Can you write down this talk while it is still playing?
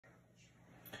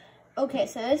Okay,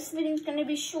 so this video is going to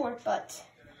be short, but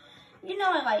you know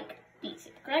I like Beat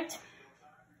Saber, correct?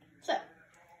 So,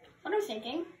 what I was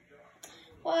thinking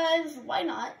was, why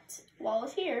not, while I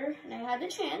was here and I had the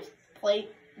chance, play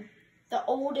the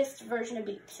oldest version of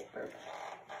Beat Saber.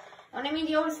 When I mean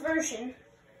the oldest version,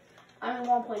 I mean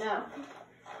 1.0.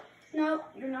 No,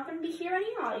 you're not going to be hearing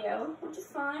any audio, which is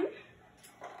fine.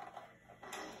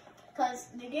 Because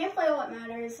the gameplay, all that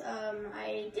matters,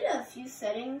 I did a few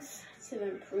settings to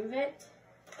improve it.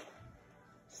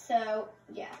 So,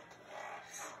 yeah.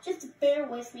 Just bear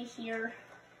with me here.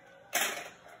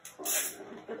 That's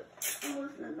good.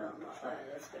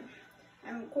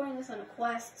 I'm recording this on a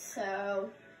Quest, so,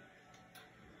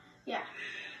 yeah.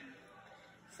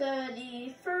 So,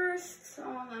 the first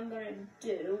song I'm going to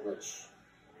do, which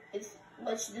this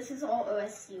is all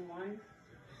OSC 1,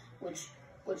 which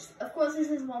of course this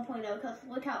is 1.0 because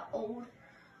look how old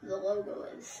the logo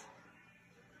is.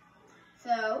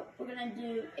 So we're gonna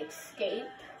do Escape.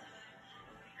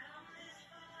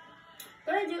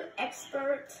 We're gonna do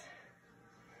Expert.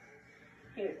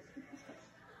 Here.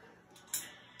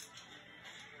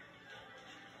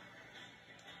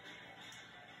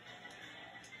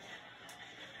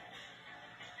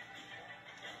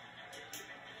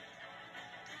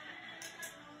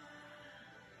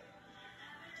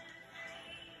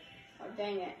 Oh,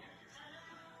 dang it.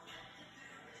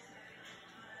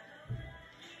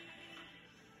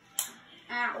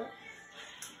 Ow.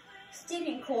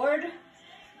 Sticking cord.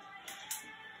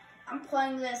 I'm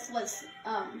playing this with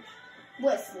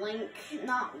Link,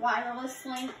 not wireless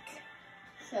Link.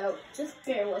 So just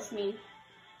bear with me.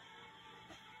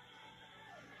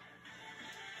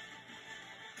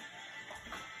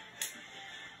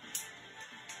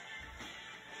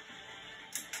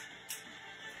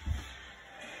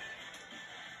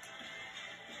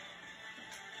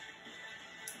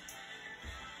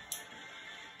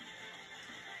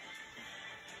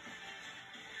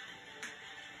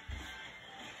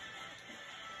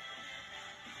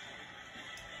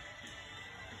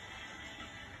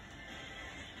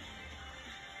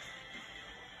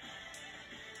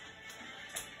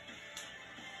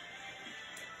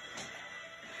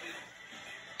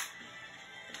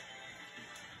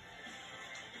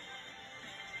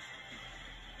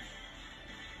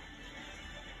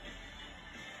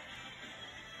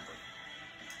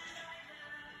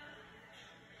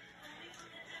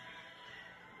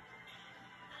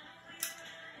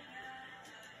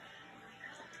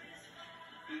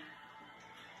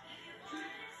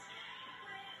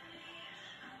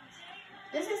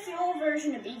 This is the old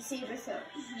version of Beat Saber, so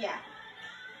yeah.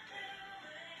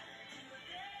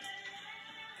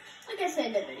 Like I said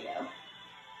in the video.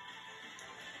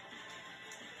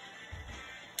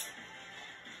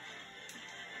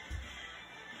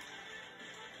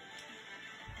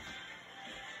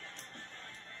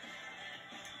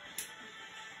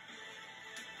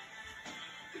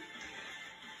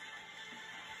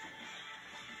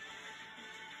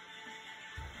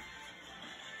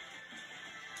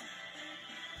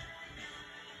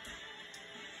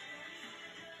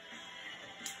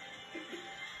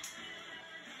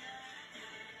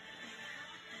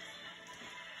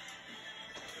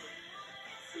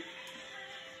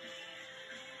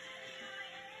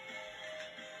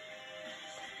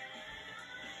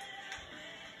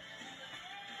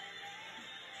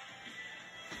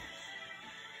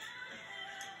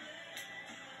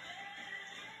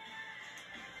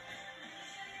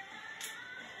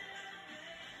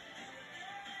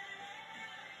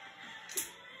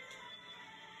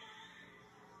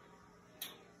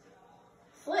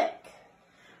 Flick.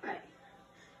 Alright.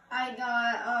 I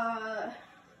got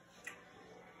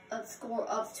a score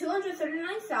of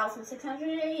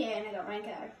 239,688 and I got rank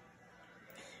A,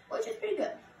 which is pretty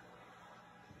good.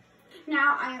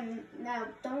 Now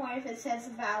don't worry if it says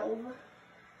Valve.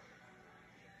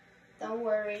 Don't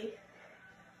worry.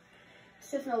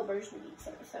 It's just no version of Beat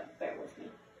Saber, so bear with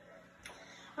me.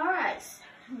 Alright,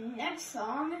 next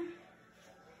song.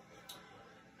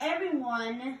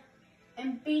 Everyone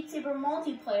in Beat Saber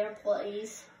multiplayer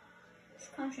plays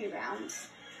Country Rounds.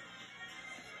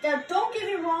 Now, don't get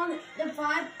me wrong, the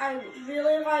vibe I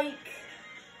really like,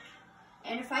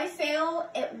 and if I fail,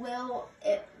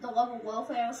 the level will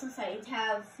fail since I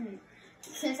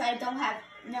don't have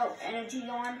no energy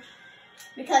on,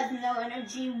 because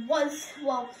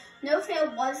no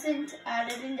fail wasn't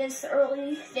added in this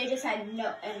early, they just had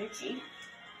no energy.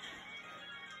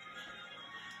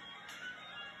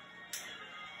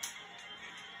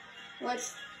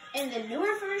 Which, in the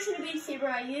newer version of Beat Saber,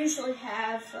 I usually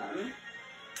have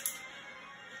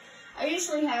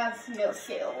no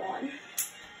fail on.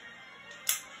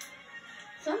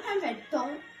 Sometimes I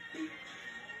don't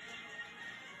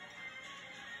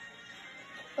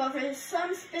But for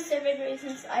some specific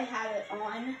reasons, I have it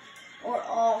on or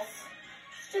off.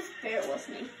 Just bear with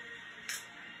me.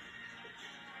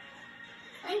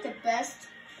 I ain't the best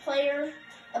player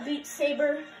of Beat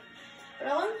Saber, but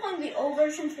I only playing the old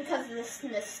versions because of this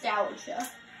nostalgia.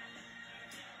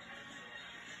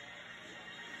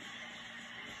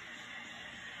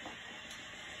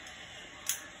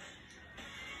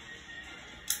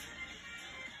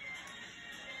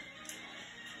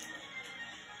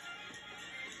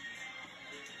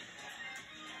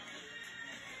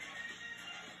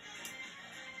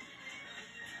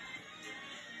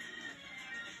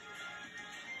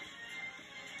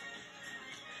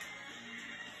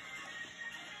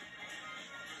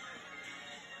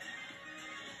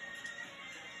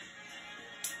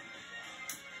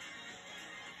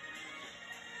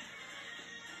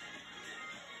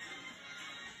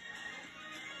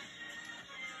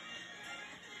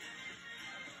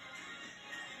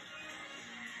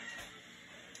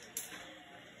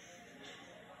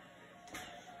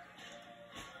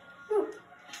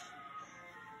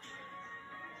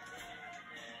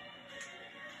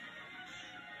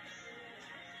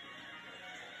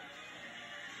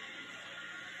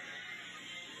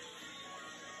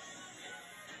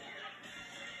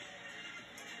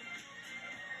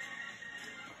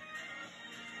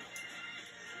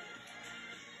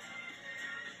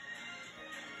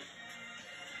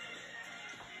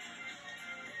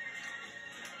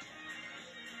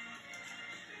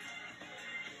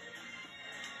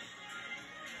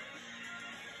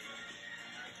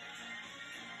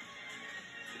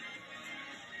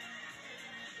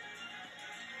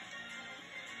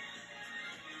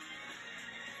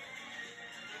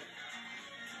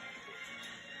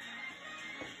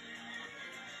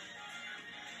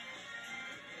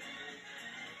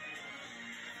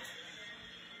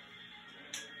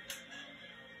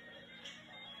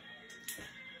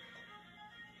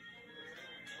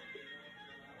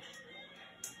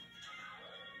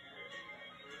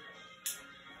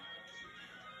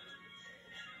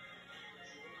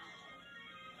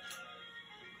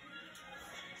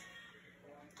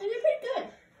 I did pretty good.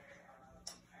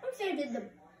 I wouldn't say I did the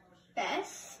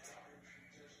best,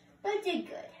 but I did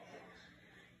good.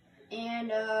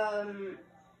 And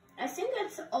I think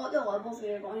that's all the levels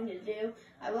we are going to do.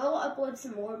 I will upload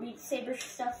some more Beat Saber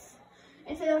stuff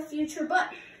into the future,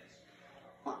 but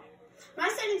my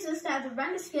settings is to have the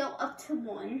random scale up to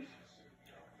 1.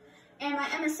 And my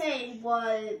MSA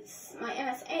was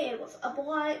up a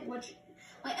lot, which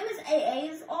my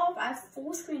MSAA is off. I have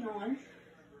full screen on.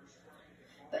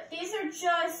 But these are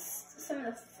just some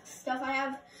of the stuff I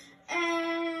have.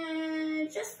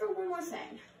 And just for one more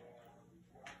thing,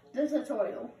 the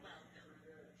tutorial.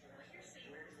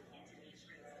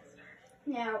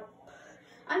 Now,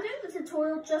 I'm doing the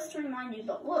tutorial just to remind you,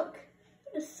 but look,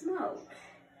 the smoke.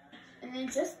 And then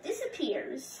it just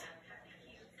disappears.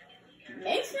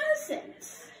 Makes no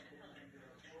sense.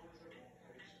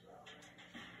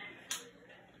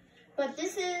 But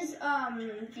this is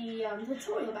the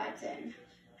tutorial back then.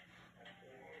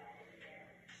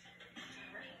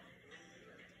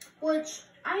 Which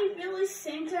I really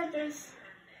think that there's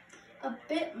a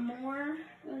bit more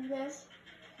than this.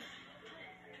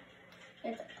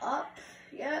 It's up,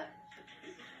 yep.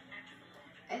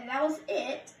 And that was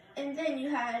it. And then you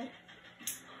had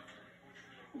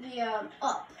the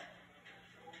up.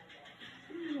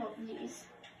 What these?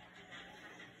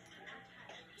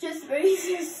 Just very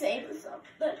easy to say this up.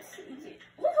 That's easy.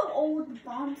 Look how old the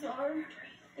bombs are.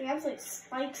 They have like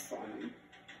spikes on them.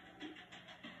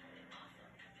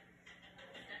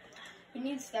 You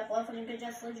need to step left and you could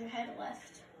just leave your head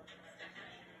left.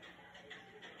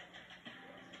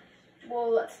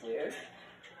 Whoa, that's weird.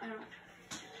 I don't know.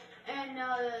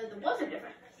 And the walls are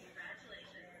different.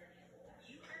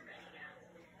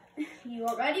 You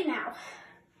are ready now.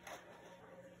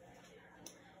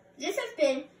 This has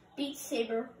been Beat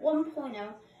Saber 1.0,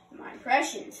 my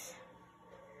impressions.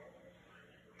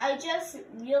 I just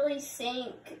really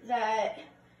think that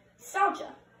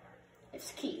nostalgia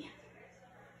is key.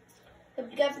 Hope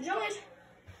you guys enjoyed.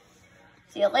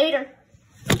 See you later.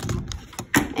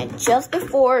 And just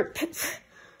before,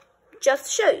 just to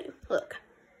show you, look,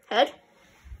 head,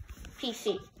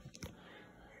 PC.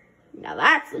 Now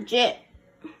that's legit.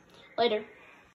 Later.